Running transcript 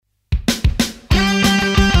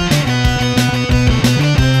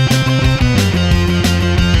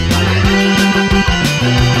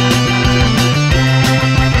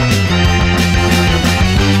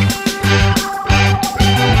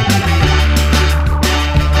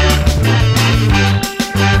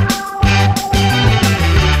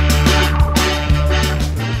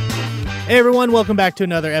everyone, welcome back to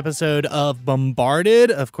another episode of Bombarded.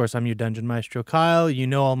 Of course, I'm your Dungeon Maestro, Kyle. You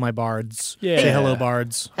know all my bards. Yeah. Say hello,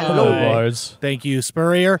 bards. Hello, bards. Thank you,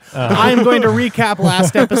 Spurrier. I'm going to recap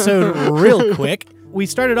last episode real quick. We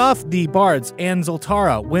started off, the bards and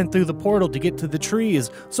Zoltara went through the portal to get to the trees.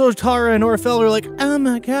 Zoltara and Orfel are like, oh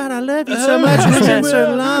my god, I love you so much. It's been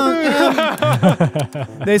so long.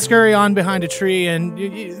 They scurry on behind a tree and...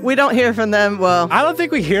 We don't hear from them. Well, I don't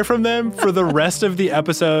think we hear from them for the rest of the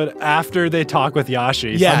episode after they talk with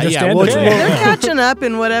Yashi. Yeah, yeah. they're catching up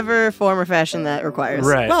in whatever form or fashion that requires.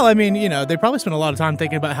 Right. Well, I mean, they probably spent a lot of time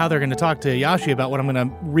thinking about how they're going to talk to Yashi about what I'm going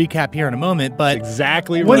to recap here in a moment, but...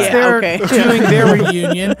 Exactly Once right. they're okay. doing their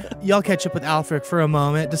reunion, y'all catch up with Alfric for a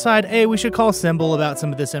moment, decide, hey, we should call Symbol about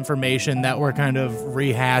some of this information that we're kind of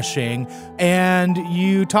rehashing, and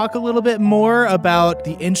you talk a little bit more about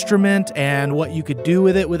the instrument and what you could do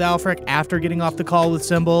with it with Alfric after getting off the call with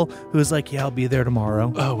Symbol, who's like, yeah, I'll be there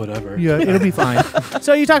tomorrow. Oh, whatever. Yeah, it'll be fine.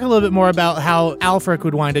 So you talk a little bit more about how Alfric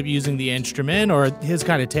would wind up using the instrument or his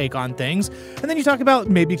kind of take on things, and then you talk about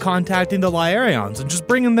maybe contacting the Lyarians and just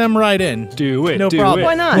bringing them right in. Do it. No do problem. It.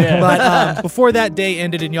 Why not? Yeah. But before that day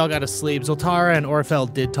ended and y'all got to sleep, Zoltara and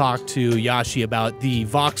Orfel did talk to Yashi about the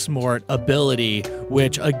Voxmort ability,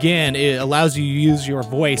 which, again, it allows you to use your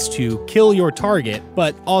voice to kill your target,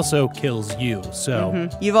 but also kills you. So,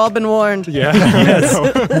 You've all been warned. Yeah.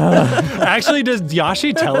 Actually, does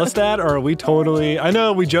Yashi tell us that, or are we totally... I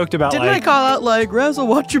know we joked about, Didn't I call out, like, Razzle,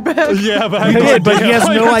 watch your back? Yeah, but I He have did, but he has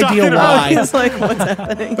what no you're idea talking about. why. He's like, what's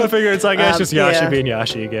happening? I figure it's like, it's just Yashi yeah. being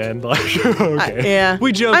Yashi again. Like, okay. Yeah.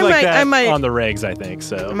 We joke I like might- that I might- on the regs, I think,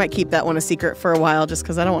 so. I might keep that one a secret for a while just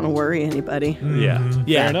because I don't want to worry anybody. Yeah.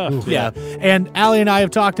 yeah. Fair enough. Yeah. And Allie and I have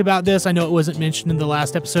talked about this. I know it wasn't mentioned in the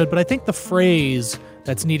last episode, but I think the phrase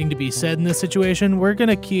that's needing to be said in this situation, we're going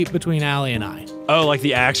to keep between Allie and I. Oh, like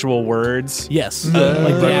the actual words? Yes. Like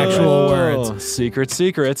the actual words. Oh, secrets.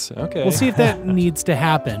 Okay. We'll see if that needs to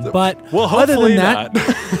happen. But Well, other hopefully than that,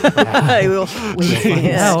 not. I will.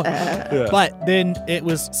 hell. But then it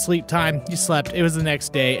was sleep time. You slept. It was the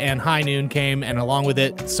next day, and high noon came, and along with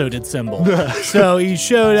it, so did Symbol. So he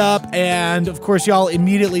showed up, and of course, y'all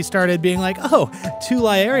immediately started being like, oh, two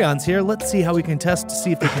Lyarians here. Let's see how we can test to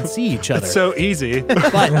see if they can see each other. It's so easy.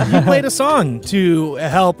 But you played a song to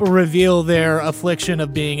help reveal their affliction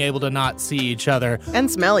of being able to not see each other. And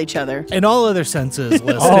smell each other. And all other senses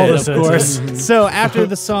listed, All the of senses. course. So after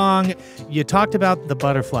the song, you talked about the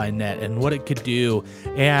butterfly net and what it could do.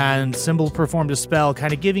 And Symbol performed a spell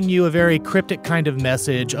kind of giving you a very cryptic kind of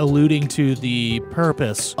message alluding to the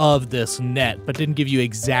purpose of this net, but didn't give you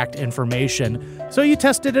exact information. So you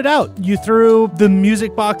tested it out. You threw the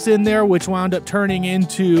music box in there, which wound up turning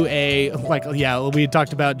into we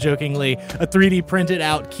talked about jokingly, a 3D printed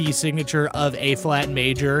out key signature of A flat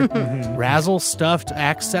major. Razzle stuffed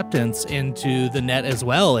acceptance into the net as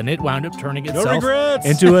well, and it wound up turning itself regrets.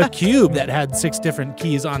 into a cube that had 6 different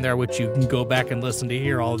keys on there, which you can go back and listen to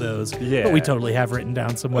hear all those. Yeah. But we totally have written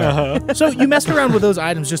down somewhere. So you messed around with those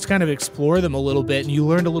items just to kind of explore them a little bit, and you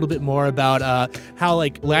learned a little bit more about how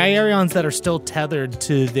Lyarians that are still tethered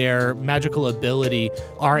to their magical ability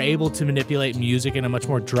are able to manipulate music in a much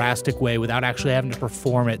more drastic way without actually having to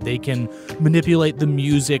perform it. They can manipulate the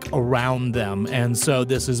music around them, and so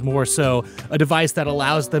this is more so a device that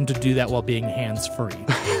allows them to do that while being hands-free.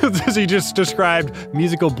 So you just described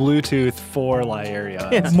musical Bluetooth for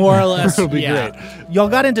Lyarians. More or less, It'll be yeah. great. Y'all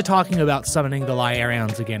got into talking about summoning the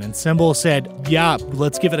Lyarians again, and Symbol said, yeah,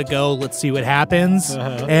 let's give it a go. Let's see what happens.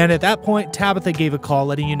 And at that point, Tabitha gave a call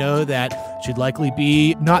letting you know that she'd likely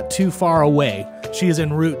be not too far away. She is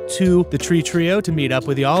en route to the Tree Trio to meet up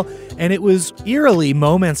with y'all, and it was eerily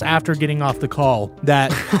moments after getting off the call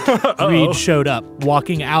that Reed showed up,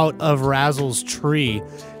 walking out of Razzle's tree,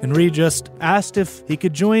 and Reed just asked if he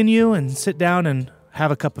could join you and sit down and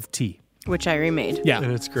have a cup of tea. Which I remade. Yeah.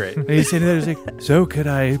 And it's great. And he's sitting there, he's like, so could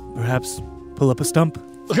I perhaps pull up a stump?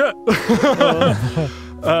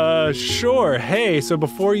 Sure. Hey, so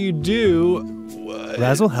before you do...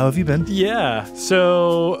 Razzle, how have you been? Yeah,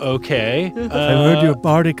 so, okay. I've heard your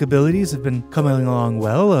bardic abilities have been coming along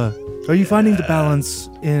well. Are you finding the balance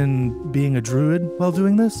in being a druid while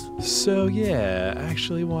doing this? So, yeah, I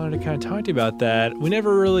actually wanted to kind of talk to you about that. We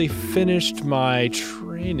never really finished my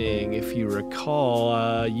training training, if you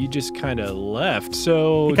recall, you just kind of left.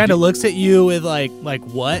 So He kind of looks at you with like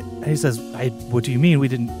what? And he says, what do you mean we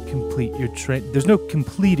didn't complete your training? There's no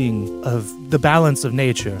completing of the balance of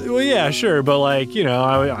nature. Well, yeah, sure, but I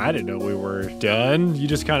didn't know we were done. You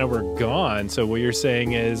just kind of were gone. So what you're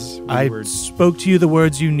saying is I spoke to you the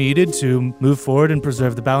words you needed to move forward and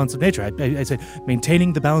preserve the balance of nature. I said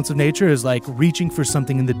maintaining the balance of nature is like reaching for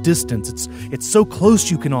something in the distance. It's so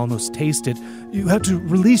close you can almost taste it. You have to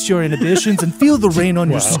release your inhibitions and feel the rain on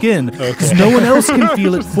your skin, because no one else can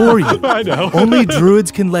feel it for you. I know. Only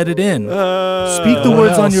druids can let it in. Speak the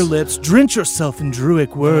words on your lips. Drench yourself in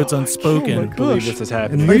druidic words unspoken. I can't believe this is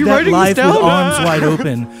happening. And live that life with arms wide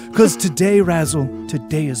open. Because today, Razzle,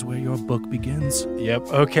 today is where your book begins. Yep,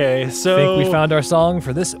 okay, so... I think we found our song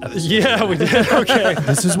for this episode. Yeah, we did, okay.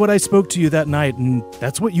 This is what I spoke to you that night, and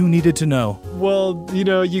that's what you needed to know. Well,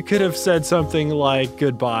 you could have said something like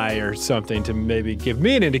goodbye or something to maybe give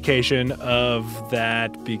me an indication of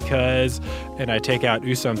that, because... And I take out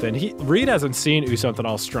Usomething. Reed hasn't seen Usomething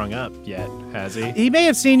all strung up yet, has he? He may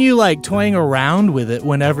have seen you, toying around with it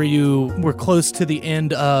whenever you were close to the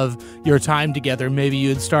end of your time together. Maybe you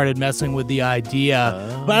had started messing with the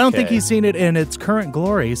idea, but I don't think he's seen it in its current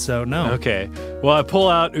glory, so no. Okay. Well, I pull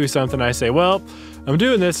out Usomething and I say, well, I'm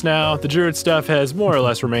doing this now. The druid stuff has more or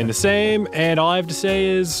less remained the same, and all I have to say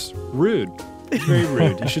is rude. Very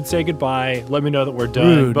rude. You should say goodbye. Let me know that we're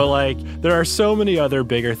done. Rude. But there are so many other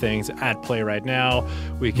bigger things at play right now.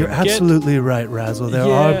 You're absolutely right, Razzle. There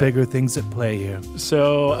are bigger things at play here.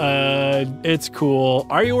 So it's cool.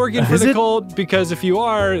 Are you working for the cult? Because if you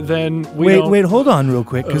are, then wait, hold on real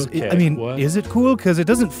quick. Because what? Is it cool? Because it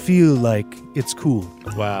doesn't feel like it's cool.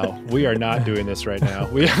 Wow, we are not doing this right now.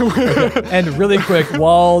 And really quick,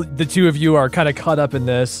 while the two of you are kind of caught up in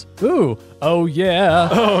this, oh yeah.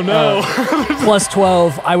 Oh no. Plus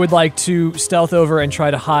 12, I would like to stealth over and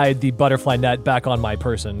try to hide the butterfly net back on my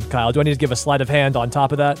person. Kyle, do I need to give a sleight of hand on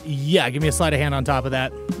top of that? Yeah, give me a sleight of hand on top of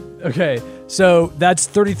that. Okay, so that's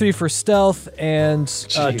 33 for stealth and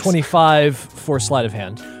 25 for sleight of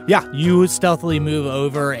hand. Yeah, you stealthily move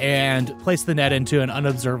over and place the net into an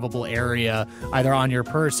unobservable area, either on your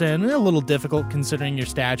person. A little difficult considering your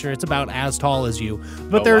stature. It's about as tall as you.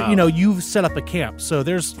 But you've set up a camp, so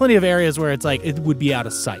there's plenty of areas where it's it would be out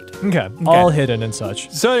of sight. Okay, all hidden and such.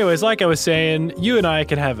 So anyways, like I was saying, you and I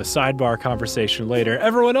can have a sidebar conversation later.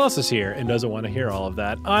 Everyone else is here and doesn't want to hear all of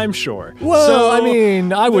that, I'm sure. Well,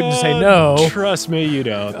 I wouldn't say no. Trust me, you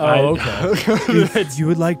don't. Oh, okay. If you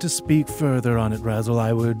would like to speak further on it, Razzle,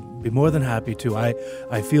 I would be more than happy to.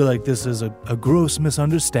 I feel like this is a gross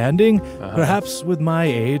misunderstanding. Perhaps with my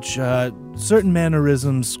age, certain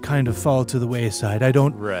mannerisms kind of fall to the wayside. I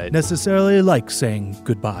don't necessarily like saying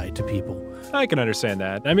goodbye to people. I can understand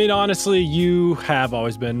that. I mean, honestly, you have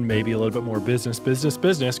always been maybe a little bit more business.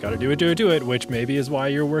 Gotta do it, which maybe is why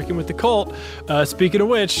you're working with the cult. Speaking of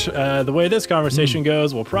which, the way this conversation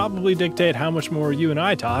goes will probably dictate how much more you and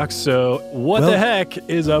I talk, so what the heck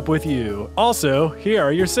is up with you? Also, here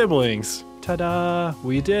are your siblings. Ta-da!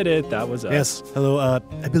 We did it. That was us. Yes. Hello,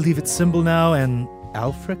 I believe it's Symbol now and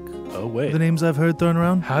Alfric. Oh, wait. The names I've heard thrown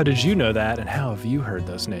around. How did you know that, and how have you heard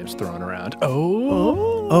those names thrown around?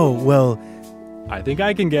 Oh, well... I think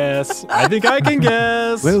I can guess.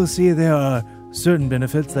 Well, see, there are certain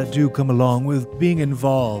benefits that do come along with being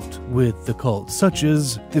involved with the cult, such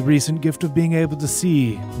as the recent gift of being able to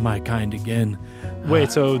see my kind again.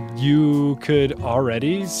 Wait, so you could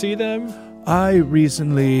already see them? I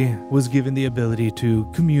recently was given the ability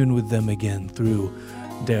to commune with them again through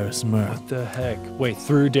Darius Mur. What the heck? Wait,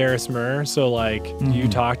 through Darius Mur? So, you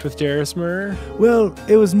talked with Darius Mur? Well,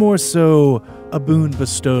 it was more so a boon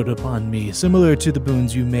bestowed upon me, similar to the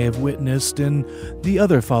boons you may have witnessed in the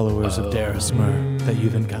other followers of Darius Mur that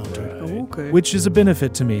you've encountered. Okay. Which is a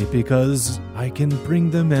benefit to me because I can bring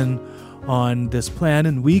them in on this plan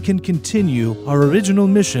and we can continue our original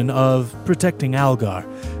mission of protecting Algar.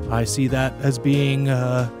 I see that as being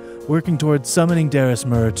working towards summoning Darius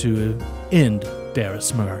Mur to end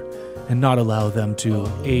Darius Mur and not allow them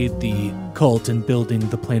to aid the cult in building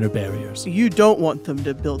the planar barriers. You don't want them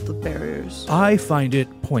to build the barriers. I find it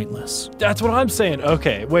pointless. That's what I'm saying.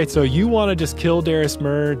 Okay, wait, so you want to just kill Darius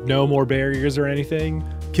Mur, no more barriers or anything?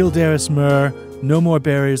 Kill Darius Mur, no more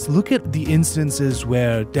barriers. Look at the instances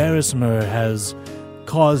where Darius Mur has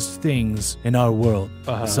caused things in our world.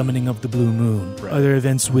 Summoning of the Blue Moon, other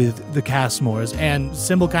events with the Castmores, and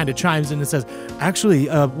Symbol kind of chimes in and says, actually,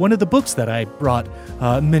 one of the books that I brought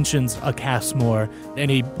mentions a Castmore,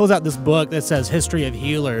 and he pulls out this book that says History of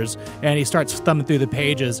Healers, and he starts thumbing through the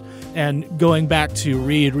pages, and going back to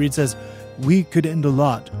Reed says, we could end a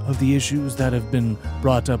lot of the issues that have been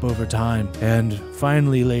brought up over time and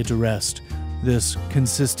finally lay to rest this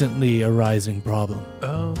consistently arising problem.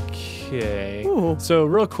 Okay. Ooh. So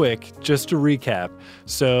real quick, just to recap.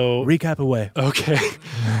 So Recap away. okay.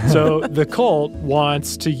 So the cult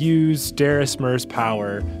wants to use Derismer's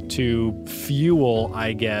power to fuel,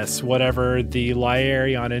 I guess, whatever the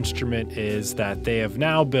Lyarion instrument is that they have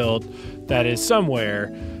now built that is somewhere.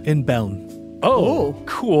 In Beln. Oh,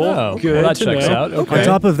 cool. Oh, Good well, that to checks know. out. Okay. On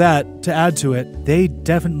top of that, to add to it, they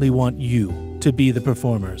definitely want you to be the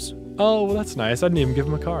performers. Oh, well, that's nice. I didn't even give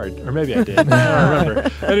him a card. Or maybe I did. I don't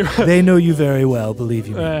remember. Anyway, They know you very well, believe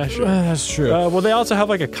you me. sure. That's true. Well, they also have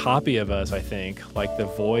like a copy of us, I think. Like the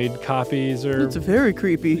Void copies or... It's very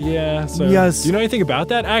creepy. Yeah, so... Yes. Do you know anything about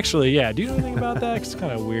that? Actually, yeah. Do you know anything about that? 'Cause it's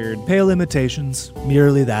kind of weird. Pale imitations,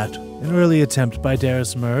 merely that. An early attempt by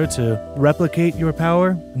Derismer to replicate your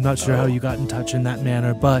power. I'm not sure how you got in touch in that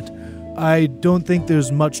manner, but I don't think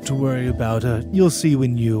there's much to worry about. You'll see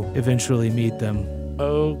when you eventually meet them.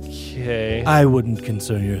 Okay. I wouldn't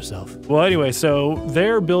concern yourself. Well, anyway, so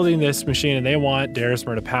they're building this machine and they want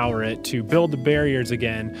Derismer to power it to build the barriers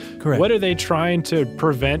again. Correct. What are they trying to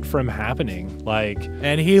prevent from happening? Like,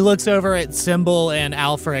 And he looks over at Symbol and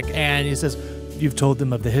Alfric and he says, "You've told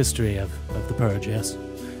them of the history of the Purge, yes?"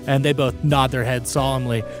 And they both nod their heads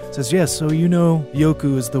solemnly. Says, "Yes, so you know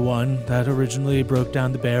Yoku is the one that originally broke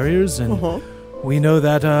down the barriers, and we know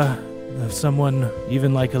that if someone,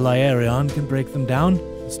 even like a Lyarion, can break them down.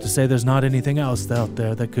 It's to say there's not anything else out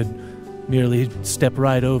there that could merely step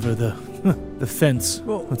right over the the fence,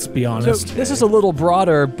 let's be So honest." this is a little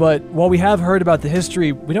broader, but while we have heard about the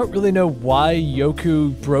history, we don't really know why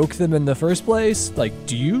Yoku broke them in the first place. Like,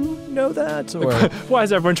 do you know that? Or why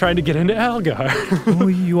is everyone trying to get into Algar? Oh,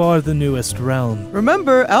 you are the newest realm.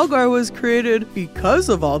 Remember, Algar was created because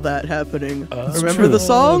of all that happening. Remember true. the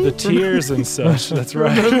song? The tears and such. That's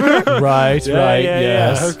right. right, Yeah, right, yeah,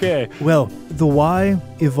 yes. yeah. Okay. Well, the why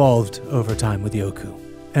evolved over time with Yoku.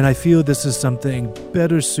 And I feel this is something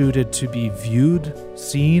better suited to be viewed,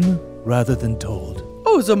 seen, rather than told.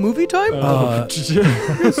 Oh, it's a movie time?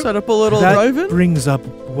 Set up a little That drive-in? brings up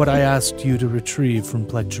what I asked you to retrieve from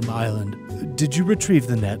Plectrum Island. Did you retrieve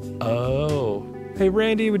the net? Oh. Hey,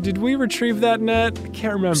 Randy, did we retrieve that net? I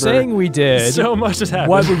can't remember. Saying we did. So much has happened.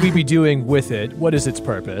 What would we be doing with it? What is its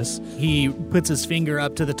purpose? He puts his finger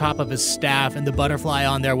up to the top of his staff, and the butterfly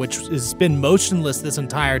on there, which has been motionless this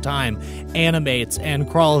entire time, animates and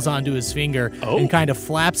crawls onto his finger and kind of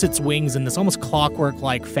flaps its wings in this almost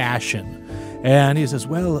clockwork-like fashion. And he says,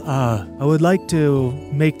 "Well, I would like to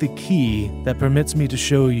make the key that permits me to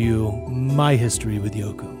show you my history with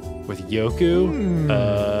Yoku." With Yoku?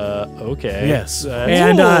 Okay. Yes. That's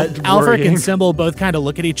And Alfric worrying. and Symbol both kind of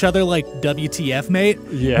look at each other like, WTF, mate?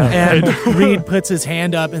 Yeah. And Reed puts his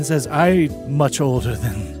hand up and says, "I'm much older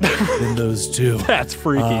than those two." That's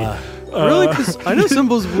freaky. Really? Because I know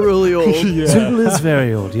Symbol's really old. Symbol is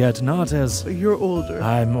very old, yet not as But you're older.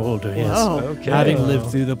 I'm older, yes. Wow. Okay. Having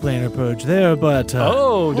lived through the planar purge there, but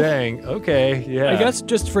Oh, dang. Okay. Yeah. I guess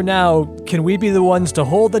just for now, can we be the ones to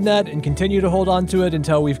hold the net and continue to hold on to it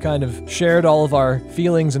until we've kind of shared all of our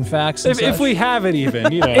feelings and facts? And if such? we have it,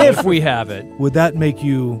 even, you know. if we have it. would that make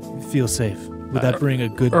you feel safe? Would that bring a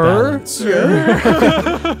good balance?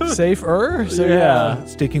 Safer? So yeah.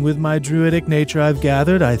 Sticking with my druidic nature, I've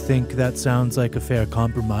gathered, I think that sounds like a fair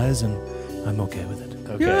compromise, and I'm okay with it.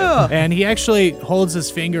 Okay. Yeah. And he actually holds his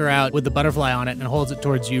finger out with the butterfly on it and holds it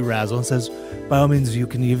towards you, Razzle, and says, "By all means, you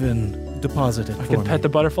can even deposit it I for can me." pet the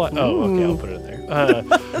butterfly. Oh, okay. I'll put it in there.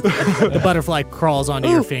 The butterfly crawls onto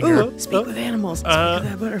your finger. Speak with animals. Speak with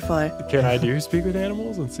that butterfly. Can I do speak with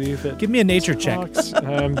animals and see if it Give me a nature check. talks?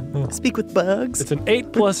 Speak with bugs. It's an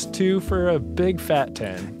 8 plus 2 for a big fat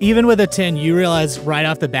 10. Even with a 10, you realize right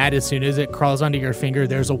off the bat, as soon as it crawls onto your finger,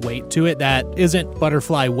 there's a weight to it that isn't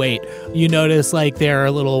butterfly weight. You notice like there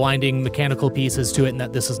are little winding mechanical pieces to it and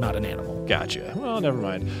that this is not an animal. Gotcha. Well, never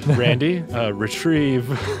mind. Randy, retrieve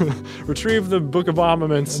the Book of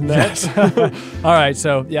Armaments net. All right,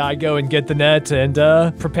 so yeah, I go and get the net and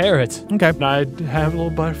prepare it. Okay. And I have a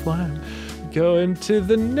little butterfly. Go into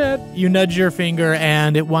the net. You nudge your finger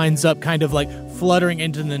and it winds up kind of like fluttering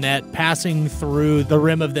into the net, passing through the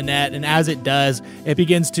rim of the net. And as it does, it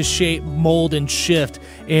begins to shape, mold, and shift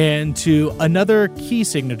into another key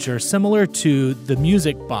signature similar to the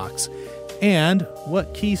music box. And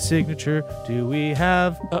what key signature do we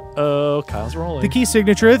have? Uh-oh, Kyle's rolling. The key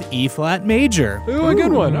signature of E flat major. Ooh, a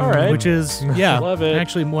good one. All right. Which is, yeah, Love it.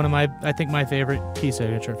 actually one of my, I think my favorite key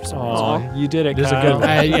signature for some reason. Aw, you did it, It is a Kyle. good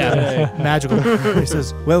one. Yeah, magical. He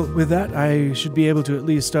says, "Well, with that, I should be able to at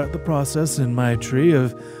least start the process in my tree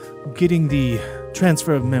of getting the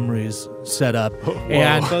transfer of memories set up.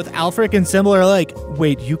 And both Alfric and Symbol are like,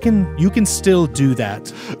 wait, you can still do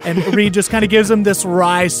that. And Reed just kind of gives him this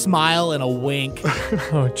wry smile and a wink.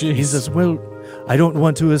 Oh, jeez. He says, well, I don't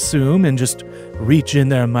want to assume and just reach in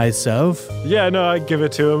there myself. Yeah, no, I give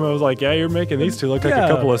it to him. I was like, yeah, you're making these two look like a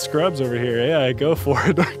couple of scrubs over here. Yeah, go for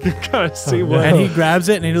it. I can kind of see what. And he grabs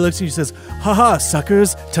it and he looks at you and says, haha,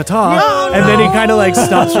 suckers, ta-ta. And then he kind of like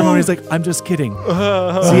stops for a moment. He's like, I'm just kidding. See,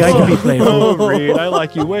 I can be playful. Oh, Reed, I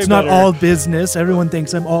like you way It's better. not all business. Everyone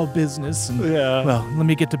thinks I'm all business. And, Yeah. well, let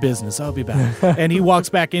me get to business. I'll be back. And he walks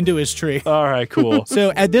back into his tree. All right, cool.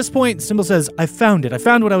 So at this point, Symbol says, I found it. I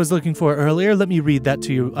found what I was looking for earlier. Let me read that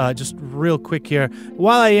to you just real quick here.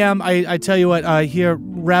 While I tell you what, here,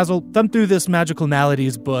 Razzle, thumb through this Magical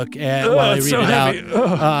Maladies book while I read it's so it heavy.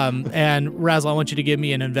 out. And Razzle, I want you to give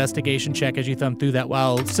me an investigation check as you thumb through that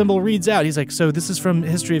while Symbol reads out. He's like, so this is from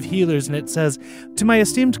History of Healers, and it says, to my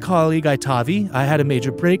esteemed colleague Itavi, I had a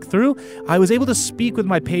major breakthrough. I was able to speak with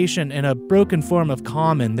my patient in a broken form of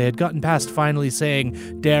common. They had gotten past finally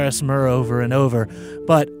saying Darius Mur over and over,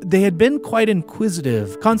 but they had been quite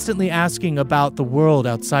inquisitive, constantly asking about the world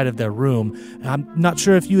outside of their room. I'm not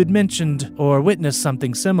sure if you had mentioned or witnessed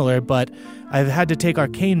something similar, but I've had to take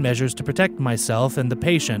arcane measures to protect myself and the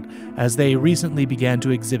patient, as they recently began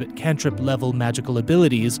to exhibit cantrip-level magical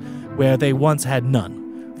abilities where they once had none.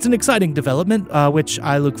 It's an exciting development, which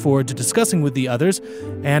I look forward to discussing with the others,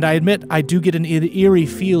 and I admit I do get an eerie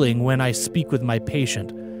feeling when I speak with my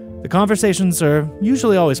patient. The conversations are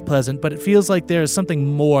usually always pleasant, but it feels like there is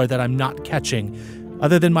something more that I'm not catching.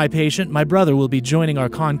 Other than my patient, my brother will be joining our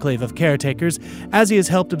conclave of caretakers, as he has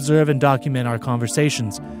helped observe and document our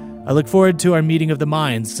conversations. I look forward to our meeting of the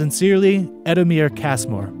minds. Sincerely, Edomir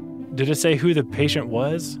Casmore. Did it say who the patient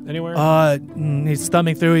was anywhere? He's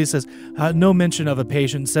thumbing through. He says, no mention of a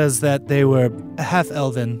patient. Says that they were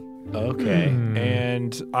half-elven. Okay.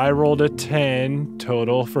 And I rolled a 10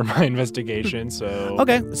 total for my investigation, so...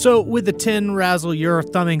 Okay, so with the 10, Razzle, you're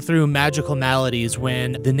thumbing through Magical Maladies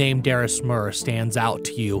when the name Darius Mur stands out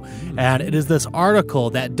to you. And it is this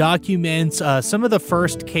article that documents some of the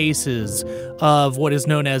first cases of what is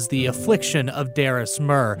known as the affliction of Darius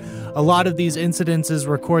Mur. A lot of these incidences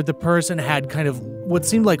record the person had kind of what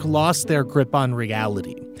seemed like lost their grip on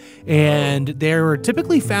reality. And they're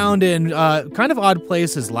typically found in kind of odd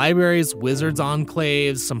places, libraries, wizards'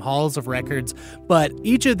 enclaves, some halls of records, but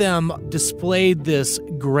each of them displayed this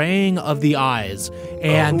graying of the eyes,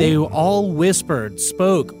 and they all whispered,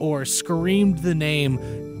 spoke, or screamed the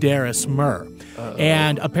name Darius Mur.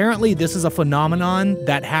 And apparently this is a phenomenon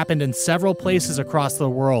that happened in several places across the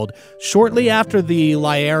world shortly after the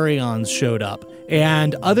Lyarians showed up.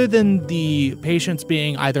 And other than the patients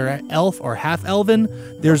being either elf or half-elven,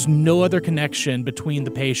 there's no other connection between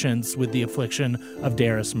the patients with the affliction of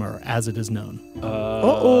Darius Mur, as it is known.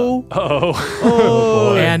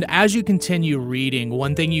 And as you continue reading,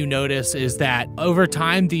 one thing you notice is that over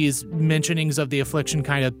time, these mentionings of the affliction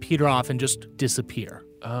kind of peter off and just disappear.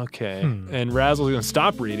 Okay. And Razzle's going to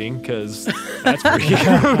stop reading, because that's pretty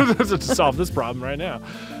to solve this problem right now.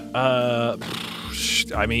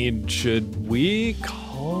 I mean, should we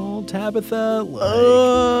call Tabitha?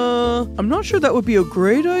 I'm not sure that would be a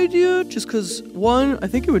great idea, just because, one, I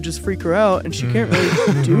think it would just freak her out, and she can't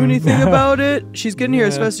really do anything about it. She's getting here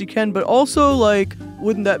as fast as she can, but also, like,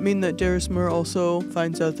 wouldn't that mean that Darius Mur also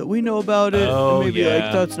finds out that we know about it? Oh, and maybe,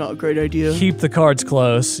 like, that's not a great idea. Keep the cards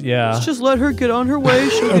close, yeah. Let's just let her get on her way.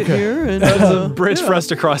 She'll get here. And, That's a bridge for us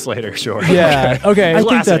to cross later, sure. Yeah, okay. I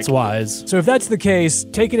think that's wise. So if that's the case,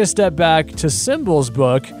 taking a step back to Symbol's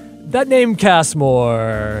book, that name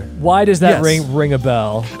Casmore, why does that Yes. ring a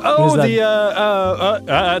bell? Oh, What is that?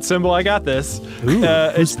 that symbol, I got this. Ooh,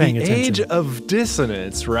 It's who's the paying attention? Age of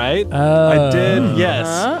Dissonance, right? Oh. I did, yes.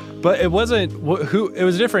 Uh-huh. But it wasn't, it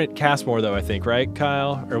was a different Casmore, though, I think, right,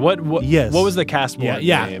 Kyle? Or what Yes. What was the Casmore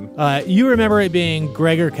Yeah. name? You remember it being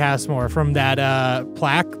Gregor Casmore from that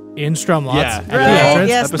plaque in Strumlots at the Right, entrance.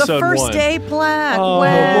 yes, the Episode first 1. day plaque. Oh,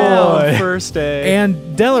 Wow. boy. First day. And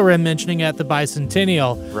Delarim mentioning at the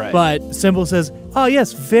bicentennial. Right. But Symbol says, oh,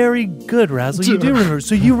 yes, very good, Razzle. You do remember.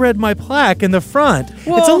 So you read my plaque in the front. It's a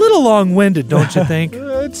Well- little long-winded, don't you think?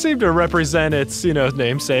 It seemed to represent its,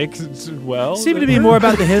 namesake well. Seemed to be more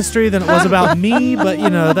about the history than it was about me, but,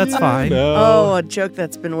 that's fine. No. Oh, a joke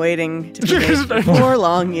that's been waiting to be made for 4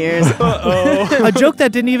 long years. A joke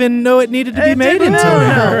that didn't even know it needed to be made until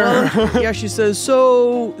now. yeah, she says,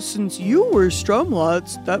 so since you were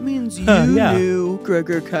Strumlots, that means you yeah. knew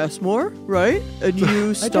Gregor Casmore, right? And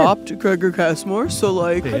you stopped Gregor Casmore, so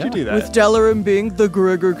like, How'd you do that? with Delarim being the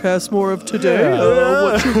Gregor Casmore of today,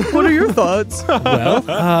 what are your thoughts? Well,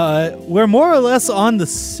 we're more or less on the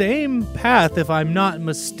same path, if I'm not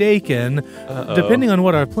mistaken. Depending on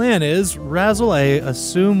what our plan is, Razzle, I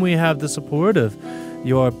assume we have the support of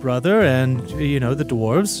your brother and, the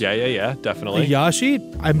dwarves. Yeah, definitely.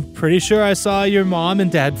 Yashi, I'm pretty sure I saw your mom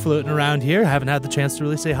and dad floating around here. Haven't had the chance to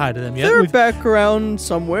really say hi to them yet. They're back around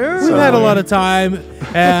somewhere. We've had a lot of time,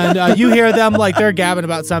 and you hear them like they're gabbing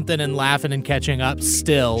about something and laughing and catching up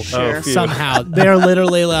still. Sure. phew. Somehow. They're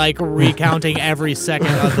literally like recounting every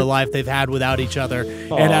second of the life they've had without each other.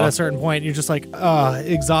 And at a certain point, you're just like,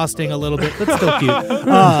 exhausting a little bit, but still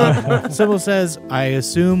cute. Sybil says, I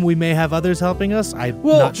assume we may have others helping us. I'm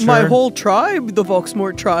not sure. My whole tribe, the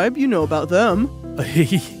Voxmort tribe, you know about them.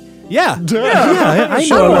 Yeah, I I'm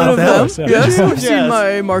know one about of that. them. Yes, you've seen Yes.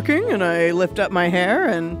 my marking, and I lift up my hair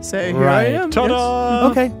and say, here Right. I am. Ta-da!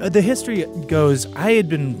 Okay, the history goes, I had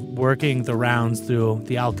been working the rounds through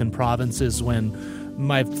the Alcan provinces when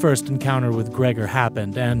my first encounter with Gregor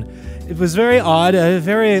happened, and it was very odd, a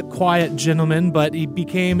very quiet gentleman, but he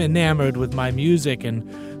became enamored with my music and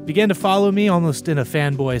began to follow me almost in a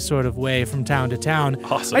fanboy sort of way from town to town.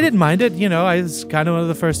 Awesome. I didn't mind it, I was kind of one of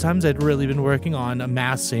the first times I'd really been working on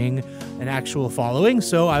amassing an actual following,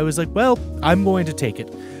 so I was like, well, I'm going to take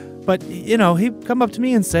it. But, he'd come up to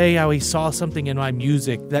me and say how he saw something in my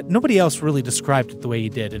music that nobody else really described it the way he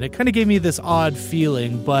did, and it kind of gave me this odd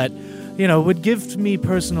feeling, but would give me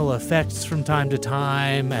personal effects from time to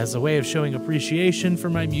time as a way of showing appreciation for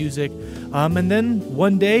my music. And then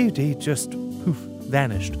one day, he just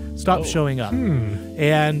vanished, stopped showing up.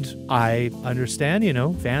 And I understand,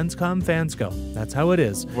 fans come, fans go. That's how it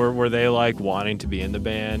is. Were they like wanting to be in the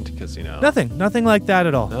band? Because, Nothing like that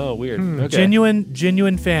at all. Oh, weird. Okay.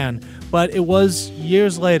 Genuine fan. But it was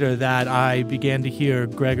years later that I began to hear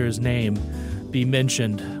Gregor's name be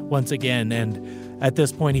mentioned once again, and at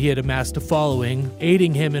this point, he had amassed a following,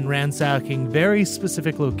 aiding him in ransacking very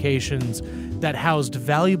specific locations that housed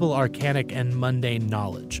valuable arcanic and mundane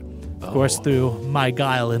knowledge. Of course, through my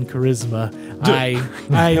guile and charisma,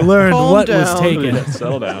 I learned Calm what was down. taken.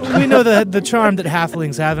 Settle down. We know the charm that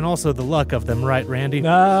halflings have and also the luck of them, right, Randy?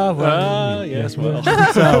 Yes, well.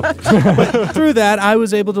 So, but through that, I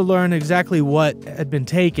was able to learn exactly what had been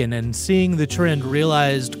taken, and seeing the trend,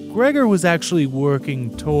 realized Gregor was actually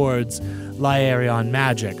working towards Lyarion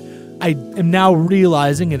magic. I am now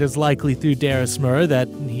realizing it is likely through Darasmur that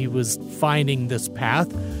he was finding this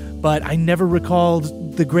path, but I never recalled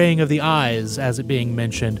the graying of the eyes as it being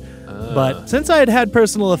mentioned. But since I had had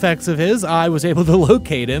personal effects of his, I was able to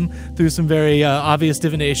locate him through some very obvious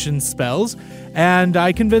divination spells, and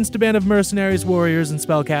I convinced a band of mercenaries, warriors, and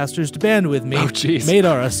spellcasters to band with me, made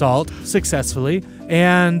our assault successfully,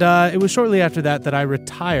 and it was shortly after that that I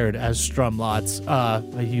retired as Strumlots.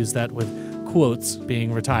 I use that with quotes,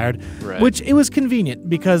 being retired, which it was convenient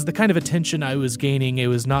because the kind of attention I was gaining, it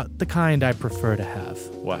was not the kind I prefer to have.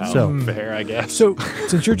 Wow. So, fair, I guess. So,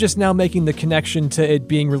 since you're just now making the connection to it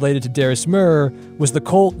being related to Darasmur, was the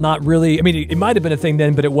cult not really... I mean, it might have been a thing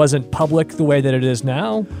then, but it wasn't public the way that it is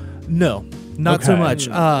now? No. Not so Okay. much.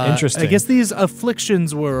 Interesting. I guess these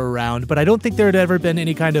afflictions were around, but I don't think there had ever been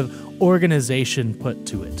any kind of organization put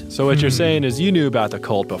to it. So what you're saying is you knew about the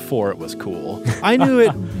cult before it was cool. I knew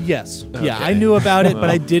it, yes. Yeah, I Okay. knew about it, but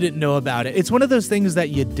I didn't know about it. It's one of those things that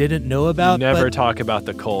you didn't know about. Never but talk about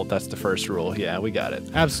the cult. That's the first rule. Yeah, we got it.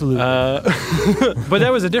 Absolutely. But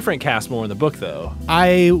that was a different Castmore in the book, though.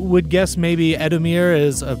 I would guess maybe Edomir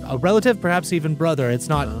is a relative, perhaps even brother. It's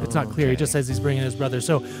not clear. He just says he's bringing his brother.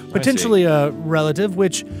 So potentially a relative,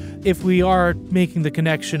 which if we are making the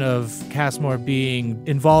connection of Castmore being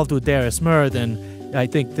involved with Darasmur, then I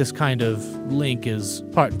think this kind of link is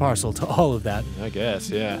part and parcel to all of that. I guess,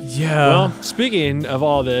 yeah. Yeah. Well, speaking of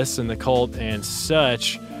all this and the cult and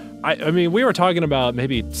such, I mean, we were talking about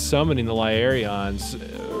maybe summoning the Lyarions.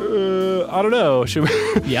 I don't know. Should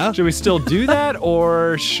we? Yeah? Should we still do that,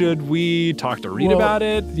 or should we talk to Reed Well, about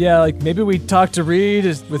it? Yeah, like maybe we talk to Reed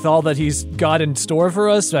with all that he's got in store for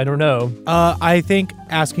us. I don't know. I think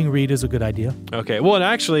asking Reed is a good idea. Okay. Well, and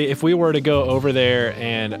actually, if we were to go over there,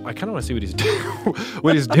 and I kind of want to see what he's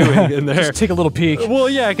what he's doing in there. Just take a little peek. Well,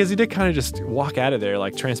 yeah, because he did kind of just walk out of there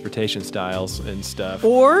like transportation styles and stuff,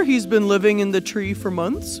 Or he's been living in the tree for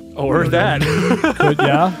months. or that. But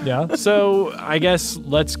yeah. So I guess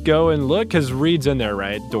let's go and look? Because Reed's in there,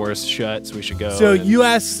 right? Door's shut, so we should go. So you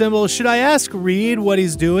ask Symbol, should I ask Reed what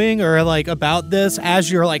he's doing or like about this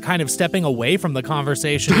as you're like kind of stepping away from the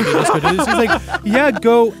conversation? You just go do this? He's like, yeah,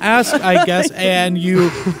 go ask, I guess. And you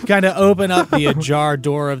kind of open up the ajar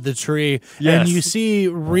door of the tree and you see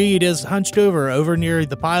Reed is hunched over near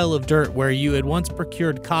the pile of dirt where you had once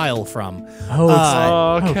procured Kyle from.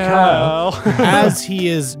 Kyle. As he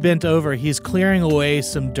is bent over, he's clearing away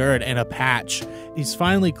some dirt and a patch. He's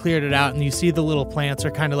finally cleared it out, and you see the little plants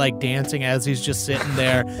are kind of like dancing as he's just sitting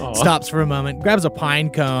there. Stops for a moment, grabs a pine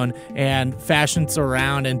cone, and fashions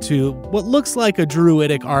around into what looks like a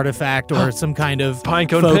druidic artifact or some kind of pine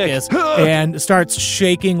cone focus, and starts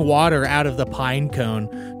shaking water out of the pine cone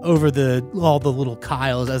over all the little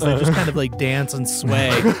Kyles as they just kind of like dance and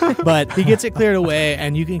sway. But he gets it cleared away,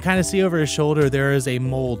 and you can kind of see over his shoulder there is a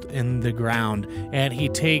mold in the ground, and he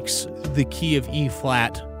takes the key of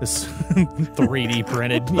E-flat, this 3D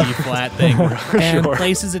printed E-flat thing, and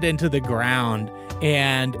places it into the ground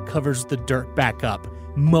and covers the dirt back up.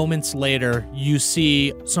 Moments later, you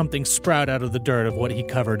see something sprout out of the dirt of what he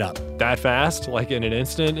covered up. That fast? Like in an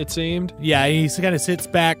instant, it seemed? Yeah, he kind of sits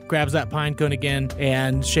back, grabs that pine cone again,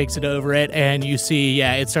 and shakes it over it, and you see,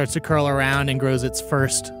 it starts to curl around and grows its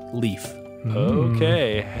first leaf.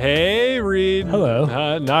 Okay. Hey, Reed.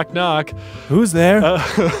 Hello. Knock, knock. Who's there?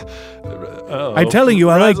 I'm telling you,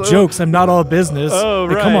 I like jokes. I'm not all business. Oh,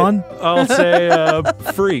 Hey, right. come on. I'll say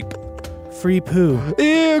freep. Free poo.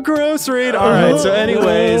 Ew, gross, Reed. All right, so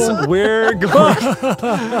anyways, we're going...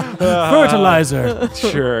 Fertilizer.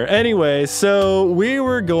 Sure. Anyway, so we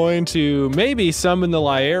were going to maybe summon the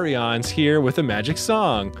Lyarions here with a magic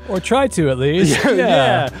song. Or try to, at least.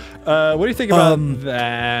 Yeah. What do you think about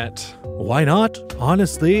that? Why not?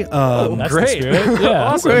 Honestly, That's Great. the spirit. Yeah.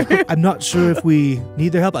 Awesome. I'm not sure if we need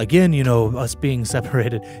their help. Again, us being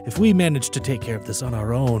separated. If we manage to take care of this on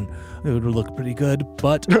our own, it would look pretty good.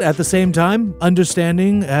 But at the same time,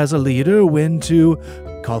 understanding as a leader when to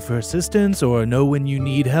call for assistance or know when you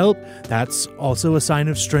need help, that's also a sign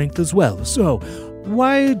of strength as well. So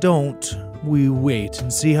why don't we wait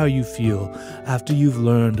and see how you feel after you've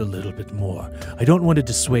learned a little bit more? I don't want to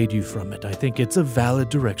dissuade you from it. I think it's a valid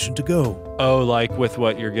direction to go. Oh, like with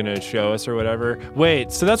what you're going to show us or whatever?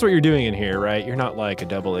 Wait, so that's what you're doing in here, right? You're not like a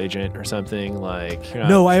double agent or something? Like, you're not...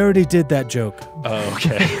 No, I already did that joke. Oh,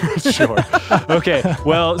 okay. Sure. Okay.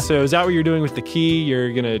 Well, so is that what you're doing with the key?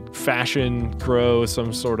 You're going to grow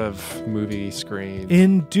some sort of movie screen?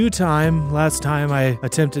 In due time, last time I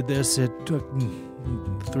attempted this, it took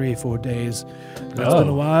 3 or 4 days. That's been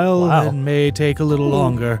a while. Wow. It may take a little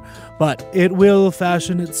longer, but it will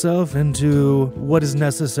fashion itself into what is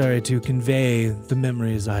necessary to convey the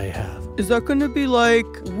memories I have. Is that going to be like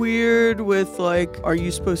weird with like, are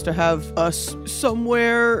you supposed to have us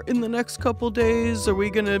somewhere in the next couple days? Are we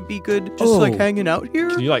going to be good just like hanging out here?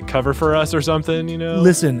 Can you like cover for us or something,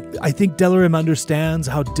 Listen, I think Delarim understands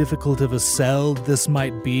how difficult of a sell this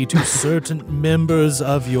might be to certain members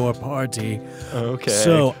of your party. Okay.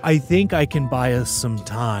 So I think I can buy us some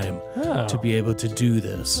time to be able to do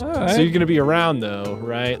this. All right. So you're going to be around though,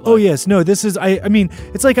 right? Oh, yes. No, this is, I mean,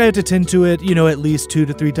 it's like I have to tend to it, at least 2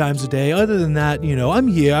 to 3 times a day. Other than that, I'm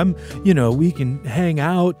here. We can hang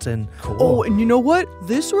out and... Oh, and you know what?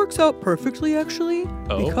 This works out perfectly, actually.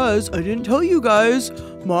 Oh? Because I didn't tell you guys,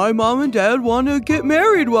 my mom and dad want to get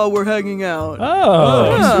married while we're hanging out.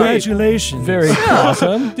 Oh, Yeah. Congratulations. very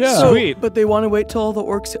awesome. Yeah. So, Sweet. But they want to wait till all the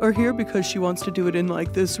orcs are here because she wants to do it in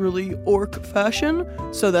like this really orc fashion.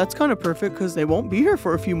 So that's kind of perfect because they won't be here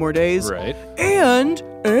for a few more days. Right. And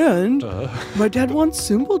my dad wants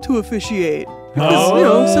Symbol to officiate.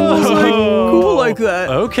 Because, Symbol's like cool like that.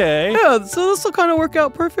 Okay. Yeah, so this will kind of work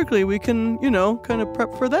out perfectly. We can, kind of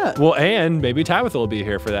prep for that. Well, and maybe Tabitha will be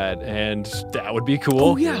here for that, and that would be cool.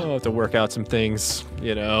 Oh, yeah. I'll have to work out some things,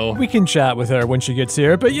 We can chat with her when she gets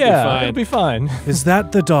here, but yeah, fine. it'll be fine. Is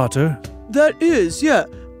that the daughter? That is, yeah.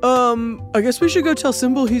 I guess we should go tell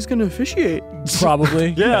Symbol he's going to officiate. Probably.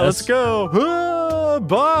 Yeah, yes. let's go.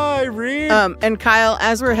 Bye, Reed. And Kyle,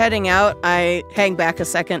 as we're heading out, I hang back a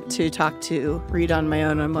second to talk to Reed on my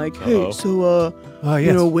own. I'm like, Hey, so,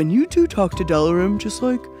 Yes. when you do talk to Delarim, just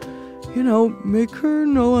like, make her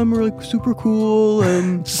know I'm really super cool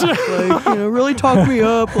and like, really talk me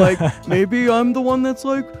up. Like, maybe I'm the one that's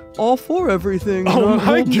like all for everything. Oh not my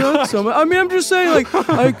holding back gosh. some- I mean, I'm just saying,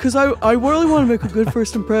 like, because I really want to make a good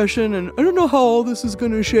first impression, and I don't know how all this is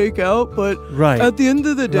going to shake out, but Right. at the end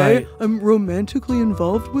of the day, Right. I'm romantically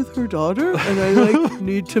involved with her daughter, and I like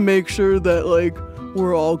need to make sure that like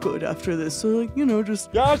we're all good after this. So, like,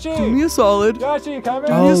 just Yashi! do me a solid. Yashi, come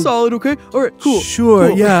Do me a solid, okay? All right, cool. Sure,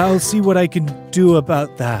 cool. yeah, I'll see what I can do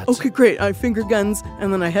about that. Okay, great. I finger guns,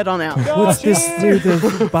 and then I head on out. What's this through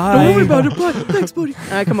the bye? Don't worry about it. Bye. Thanks, buddy.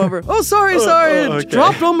 And I come over. Oh, sorry. okay.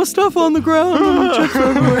 Dropped all my stuff on the ground. And chips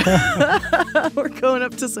are everywhere. We're going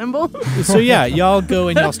up to Symbol. So yeah, y'all go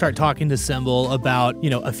and y'all start talking to Symbol about,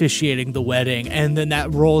 officiating the wedding, and then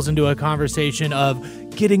that rolls into a conversation of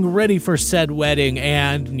getting ready for said wedding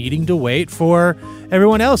and needing to wait for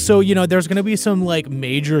everyone else. So, there's going to be some like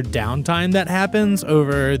major downtime that happens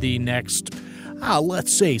over the next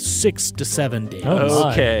let's say 6 to 7 days. Oh,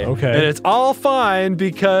 my. Okay. And it's all fine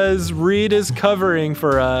because Reed is covering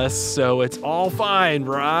for us, so it's all fine,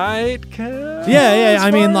 right? Yeah. I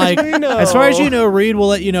mean, like, as far as you know, Reed will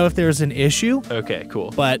let you know if there's an issue. Okay, cool.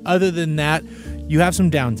 But other than that, you have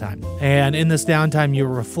some downtime. And in this downtime, you're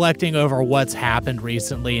reflecting over what's happened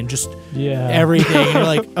recently and just everything. And you're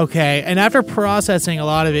like, okay. And after processing a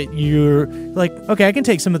lot of it, you're like, okay, I can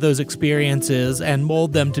take some of those experiences and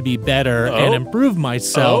mold them to be better and improve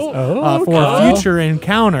myself for future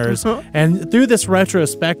encounters. And through this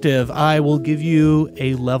retrospective, I will give you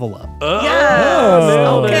a level up.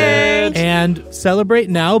 Okay. And celebrate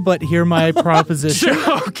now, but hear my proposition.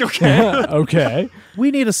 Okay.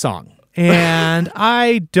 We need a song. And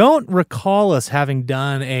I don't recall us having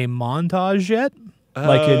done a montage yet.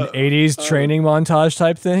 Like an 80s training montage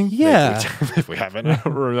type thing? Yeah. If we haven't, I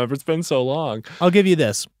don't remember. It's been so long. I'll give you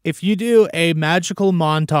this. If you do a magical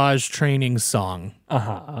montage training song,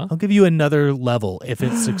 I'll give you another level if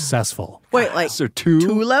it's successful. Wait, like So two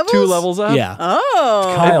levels? 2 levels up? Yeah.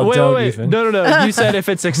 Oh. Kyle, wait, don't wait. even. No. You said if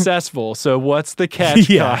it's successful. So what's the catch,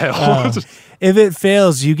 Yeah. Kyle? If it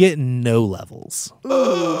fails, you get no levels.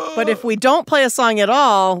 But if we don't play a song at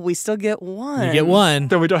all, we still get one. You get one.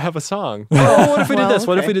 Then we don't have a song. Oh, what if we did Well, this?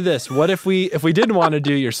 What if okay. we did this? What if we didn't want to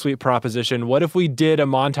do your sweet proposition? What if we did a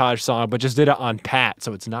montage song, but just did it on pat?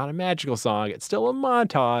 So it's not a magical song. It's still a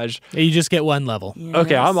montage. You just get one level.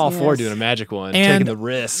 Okay, I'm all for yes. doing a magic one. And taking the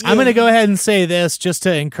risk. I'm going to go ahead and say this just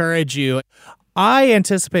to encourage you. I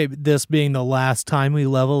anticipate this being the last time we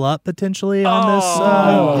level up potentially on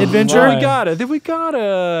this adventure. my. We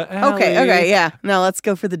gotta. Allie. Okay, yeah. Now let's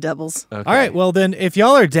go for the doubles. Okay. All right, well then, if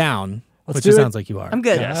y'all are down, which do it it. sounds like you are. I'm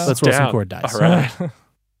good. Yes. Let's roll some Down. chord dice. All right.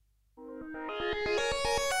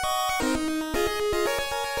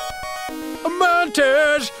 A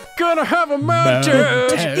montage. Gonna have a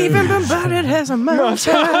montage. Even Bombarded has a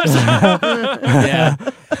montage. Yeah.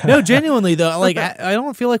 No, genuinely though, like I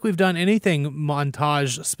don't feel like we've done anything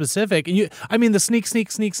montage specific. I mean, the sneak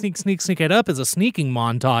it up is a sneaking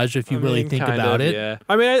montage if you really think kind about of, it. Yeah.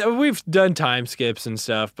 I mean, we've done time skips and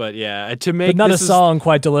stuff, but yeah, to make But not a this is- song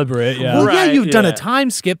quite deliberate, yeah. Well, yeah, Right, you've done a yeah. time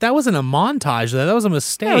skip. That wasn't a montage, though. That was a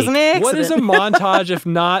mistake. That was an accident. What is a montage if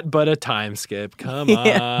not but a time skip? Come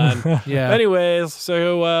on. Yeah. Anyways,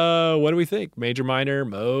 so what do we think? Major, minor,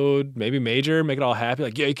 mode, maybe major, make it all happy.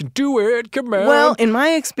 Like, yeah, you can do it. Come on. Well, in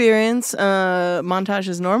my experience,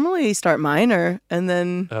 montages normally start minor and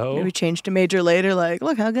then Oh. maybe change to major later. Like,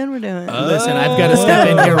 look how good we're doing. Listen, I've got to step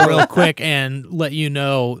in here real quick and let you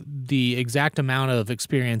know the exact amount of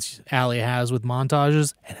experience Allie has with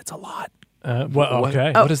montages, and it's a lot. Well,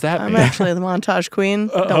 okay. What does that I'm mean? actually the montage queen.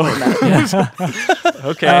 Don't worry about it.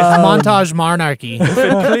 Okay. Montage monarchy. If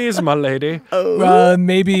it please, my lady.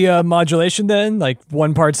 Maybe modulation then? Like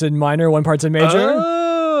one part's in minor, one part's in major?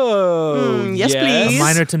 Oh, yes, please.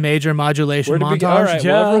 Minor to major modulation Where to montage. begin? All right,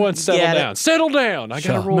 Yeah. well, everyone settle Get it. down. Settle down. I gotta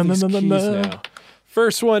Sure. roll these keys now.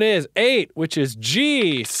 First one is 8, which is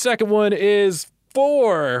G. Second one is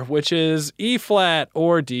 4, which is E flat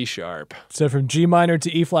or D sharp. So from G minor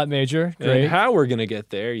to E flat major. Great. And how we're gonna get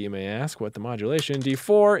there, you may ask. What the modulation?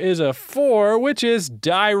 D4 is a 4, which is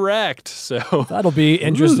direct. So That'll be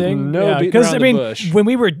interesting. no beating because around I the mean, bush. when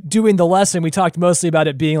we were doing the lesson, we talked mostly about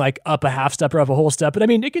it being like up a half step or up a whole step. But I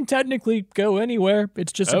mean, it can technically go anywhere.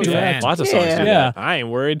 It's just a yeah, direct. lots of songs do Yeah. that. I ain't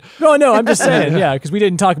worried. No, I'm just saying, yeah, because we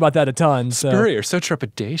didn't talk about that a ton. So Spurrier, you're so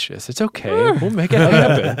trepidatious. It's okay. We'll make it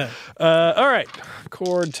happen. All right.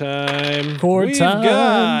 Chord time. Chord We've time.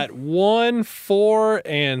 got 1, 4,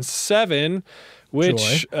 and 7,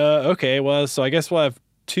 which, okay, well, so I guess we'll have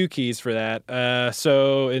 2 keys for that.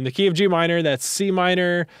 So in the key of G minor, that's C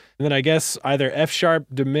minor, And then I guess either F sharp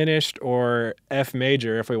diminished or F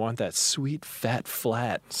major if we want that sweet, fat,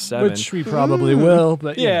 flat 7. Which we probably will,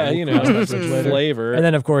 but yeah, we'll cross that bridge later. flavor. And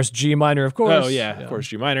then, of course, G minor, of course. Oh, yeah, of course,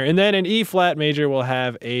 G minor. And then in E flat major, we'll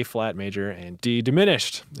have A flat major and D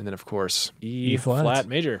diminished. And then, of course, E flat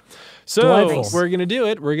major. So Delightful. we're going to do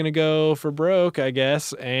it. We're going to go for broke, I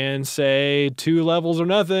guess, and say 2 levels or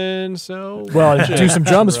nothing. So Well, do some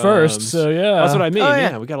drums first. So, yeah. That's what I mean. Oh,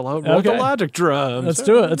 yeah. Yeah, we got to load the logic drums. Let's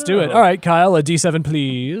do it. Let's do it. All right, Kyle, a D7,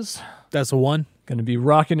 please. That's a 1. Going to be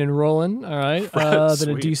rocking and rolling. All right. Then a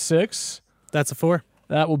Sweet. D6. That's a 4.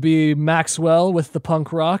 That will be Maxwell with the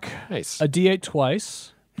punk rock. Nice. A D8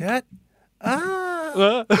 twice. That.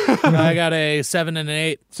 I got a 7 and an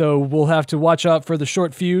 8. So we'll have to watch out for the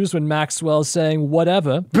short fuse when Maxwell's saying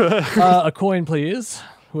whatever. A coin, please.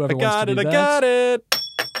 Whoever wants to do that. I got it.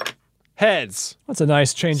 Heads. That's a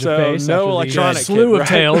nice change So of pace. no after the electronic slew kit, of right?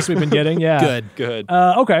 tails we've been getting. Yeah. Good.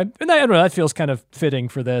 Okay. And that, I don't know, that feels kind of fitting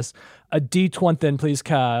for this. A D20 then, please,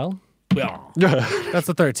 Kyle. Well, that's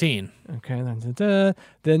a 13. Okay.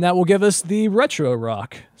 Then that will give us the retro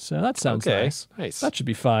rock. So that sounds nice. Nice. That should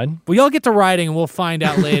be fine. Well, y'all get to writing, and we'll find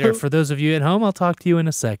out later. For those of you at home, I'll talk to you in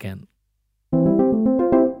a second.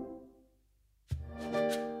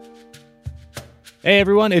 Hey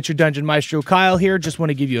everyone, it's your Dungeon Maestro Kyle here. Just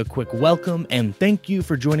want to give you a quick welcome and thank you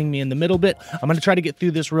for joining me in the middle bit. I'm going to try to get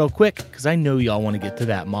through this real quick because I know y'all want to get to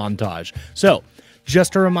that montage. So,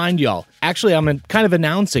 just to remind y'all, actually I'm kind of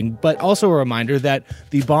announcing, but also a reminder that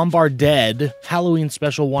the Bombarded Halloween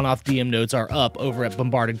special one-off DM notes are up over at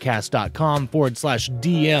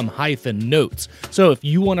bombardedcast.com/DM-notes. So if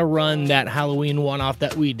you want to run that Halloween one-off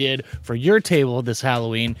that we did for your table this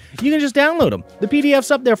Halloween, you can just download them. The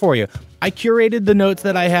PDF's up there for you. I curated the notes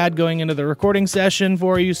that I had going into the recording session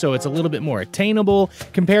for you, so it's a little bit more attainable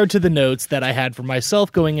compared to the notes that I had for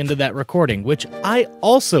myself going into that recording, which I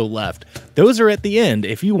also left. Those are at the end.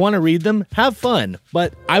 If you want to read them, have fun,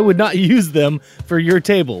 but I would not use them for your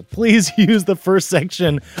table. Please use the first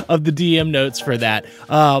section of the DM notes for that.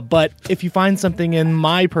 But if you find something in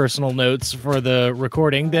my personal notes for the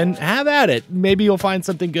recording, then have at it. Maybe you'll find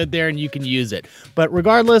something good there and you can use it. But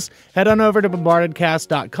regardless, head on over to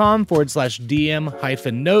bombardedcast.com/DM-notes.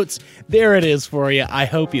 There it is for you. I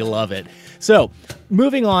hope you love it. So,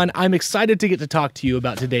 moving on, I'm excited to get to talk to you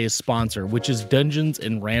about today's sponsor, which is Dungeons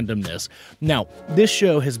and Randomness. Now, this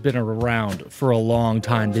show has been around for a long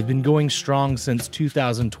time. They've been going strong since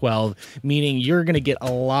 2012, meaning you're going to get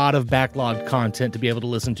a lot of backlogged content to be able to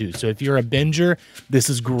listen to. So if you're a binger, this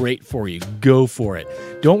is great for you. Go for it.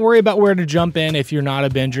 Don't worry about where to jump in if you're not a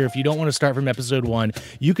binger. If you don't want to start from episode 1,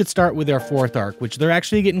 you could start with their 4th arc, which they're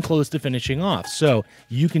actually getting close to finishing off. So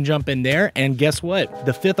you can jump in there, and guess what?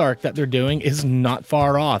 The 5th arc that they're doing is not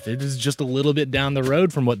far off. It is just a little bit down the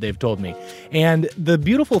road from what they've told me. And the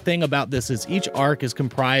beautiful thing about this is each arc is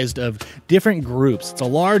comprised of different groups. It's a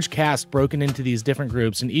large cast broken into these different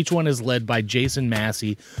groups, and each one is led by Jason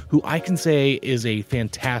Massey, who I can say is a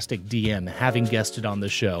fantastic DM, having guested on the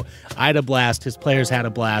show. I had a blast, his players had a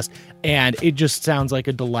blast, and it just sounds like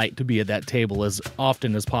a delight to be at that table as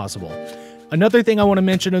often as possible. Another thing I want to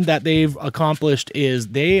mention that they've accomplished is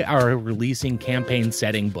they are releasing campaign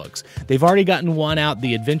setting books. They've already gotten one out,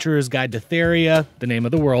 The Adventurer's Guide to Theria, the name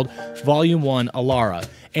of the world, Volume 1, Alara.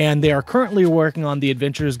 And they are currently working on The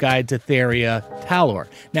Adventurer's Guide to Theria, Talor.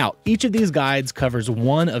 Now, each of these guides covers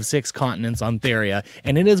one of 6 continents on Theria,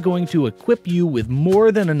 and it is going to equip you with more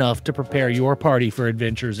than enough to prepare your party for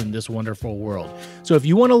adventures in this wonderful world. So if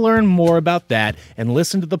you want to learn more about that and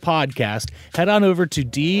listen to the podcast, head on over to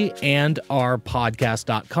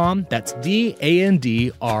dandrpodcast.com. That's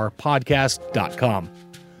dandrpodcast.com.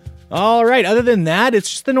 All right, other than that, it's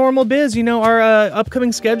just the normal biz. You know, our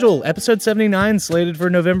upcoming schedule, episode 79 slated for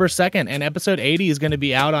November 2nd, and episode 80 is going to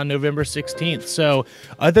be out on November 16th. So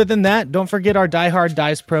other than that, don't forget our Die Hard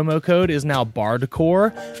Dice promo code is now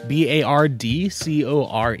BARDCORE, BARDCORE.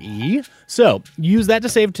 So use that to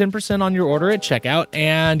save 10% on your order at checkout,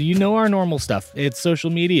 and you know our normal stuff. It's social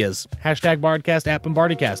medias, #Bardcast,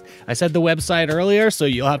 @BombardedCast. I said the website earlier, so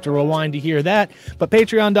you'll have to rewind to hear that, but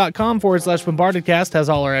patreon.com/BombardedCast has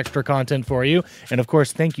all our extra content for you. And of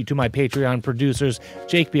course, thank you to my Patreon producers,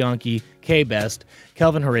 Jake Bianchi, Kay Best,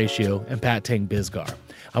 Kelvin Horatio, and Pat Tang Bisgar.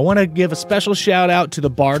 I want to give a special shout out to the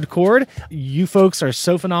Bard Cord. You folks are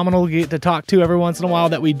so phenomenal to get to talk to every once in a while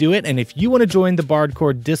that we do it. And if you want to join the Bard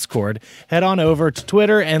Cord Discord, head on over to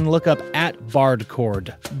Twitter and look up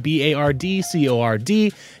 @BardCord,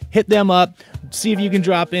 BARDCORD. Hit them up, see if you can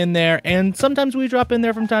drop in there. And sometimes we drop in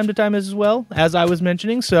there from time to time as well, as I was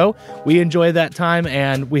mentioning. So we enjoy that time,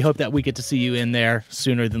 and we hope that we get to see you in there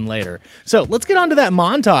sooner than later. So let's get on to that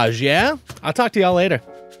montage, yeah? I'll talk to y'all later.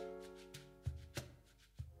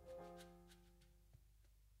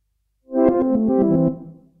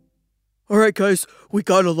 All right, guys, we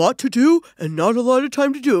got a lot to do and not a lot of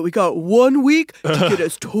time to do it. We got 1 week to get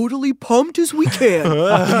as totally pumped as we can.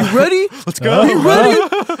 Are you ready? Let's go. Are you ready?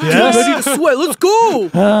 Yes. Get ready to sweat. Let's go.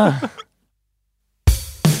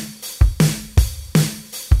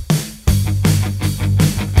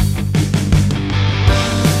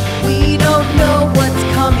 We don't know what's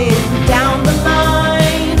coming down the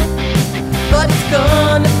line, but it's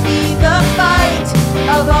gonna be the fight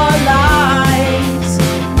of our lives.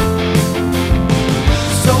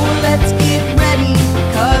 So let's get ready,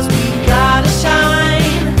 'cause we gotta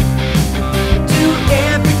shine. Do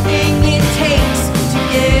everything it takes to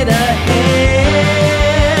get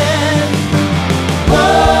ahead.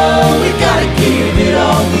 Whoa, we gotta give it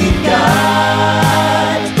all we've got.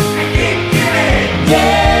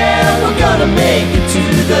 Yeah, we're gonna make it to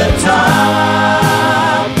the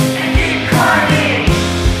top. And keep climbing.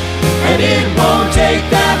 And it won't take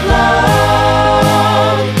that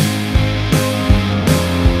long.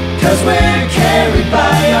 'Cause we're carried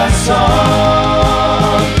by our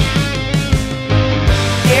song.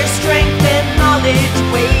 There's strength and knowledge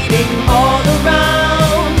waiting all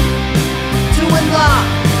around to unlock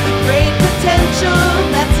the great potential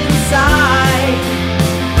that's inside.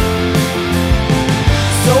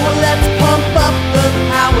 So let's pump up the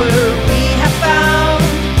power we have found.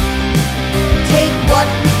 Take what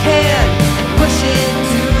we can and push it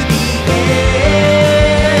to the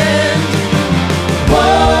end.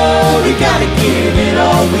 Whoa, we gotta give it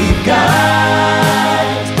all we've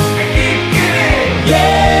got.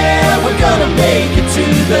 Yeah, we're gonna make it to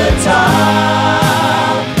the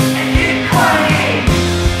top.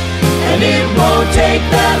 And it won't take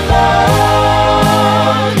that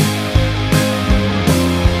long.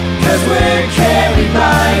 'Cause we're carried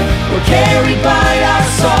by our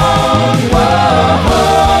song.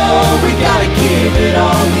 Whoa, we gotta give it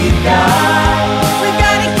all we've got. We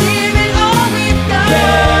gotta give it all we've got.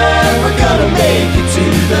 Yeah, we're gonna make it to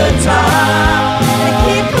the top. And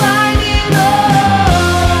keep climbing,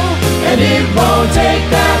 oh. And it won't take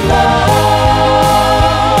that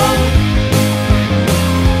long.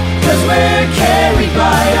 'Cause we're carried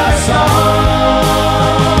by our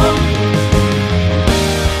song.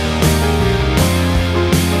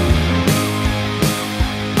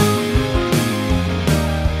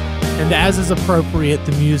 And as is appropriate,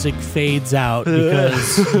 the music fades out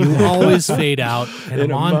because you always fade out in a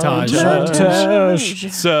montage.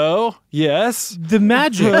 So, yes. The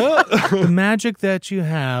magic, the magic that you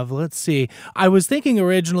have. Let's see. I was thinking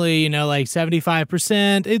originally, like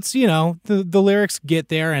 75%. It's, the lyrics get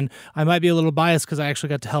there, and I might be a little biased because I actually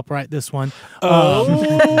got to help write this one.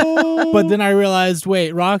 But then I realized,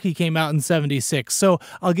 wait, Rocky came out in 76, so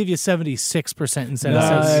I'll give you 76% instead of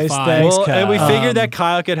 75. Thanks, Well, and we Kyle. figured that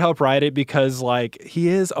Kyle could help write it because, he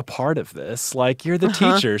is a part of this. You're the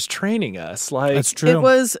teachers training us. That's true. It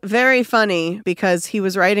was very funny because he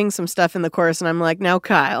was writing some stuff in the chorus, and I'm like, now,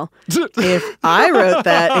 Kyle, if I wrote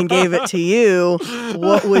that and gave it to you,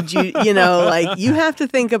 what would you, you have to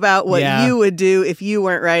think about what Yeah. you would do if you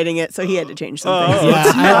weren't writing it. So he had to change some things.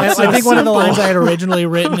 Yeah, I think one of the lines I had originally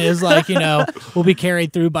written is we'll be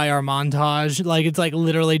carried through by our montage. It's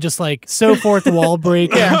literally just so fourth wall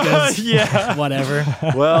break. Yeah. Whatever.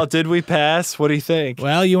 Well, did we pass? What do you think?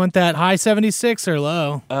 Well, you want that high 76 or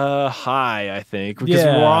low? High, I think. Because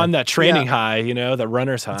Yeah. we're on that training high, the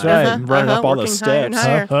runner's high. right. And running up all those working higher and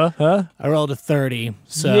steps. higher. I rolled a 30,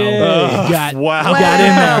 so Yay. you got Wow. you got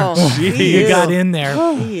in there. Jeez. You got in there.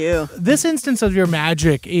 You. This instance of your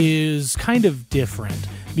magic is kind of different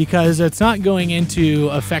because it's not going into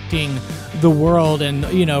affecting the world and,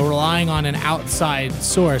 relying on an outside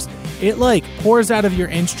source. It pours out of your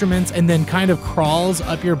instruments and then kind of crawls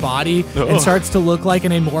up your body and starts to look like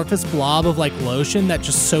an amorphous blob of lotion that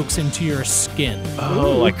just soaks into your skin.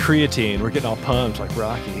 Oh, like creatine. We're getting all pumped like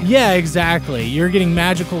Rocky. Yeah, exactly. You're getting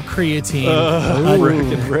magical creatine. We're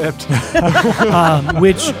getting ripped.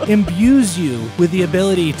 Which imbues you with the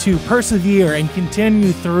ability to persevere and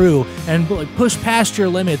continue through and push past your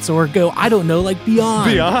limits or go, beyond.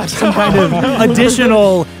 Beyond. Some kind of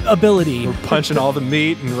additional ability. We're punching all the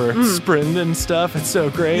meat and we're sprinting and stuff. It's so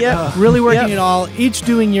great. Yep. Really working it all, each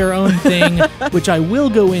doing your own thing, which I will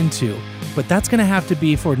go into. But that's going to have to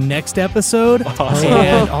be for next episode.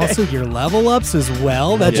 And also your level ups as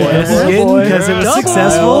well that you're going to Yes. be getting Boy. because it was Doubles.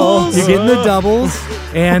 successful. You're getting the doubles.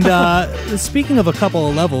 And speaking of a couple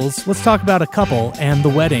of levels, let's talk about a couple and the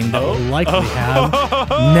wedding that we'll likely have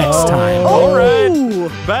next time. All right. Ooh.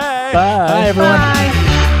 Bye. Bye. Bye, everyone. Bye.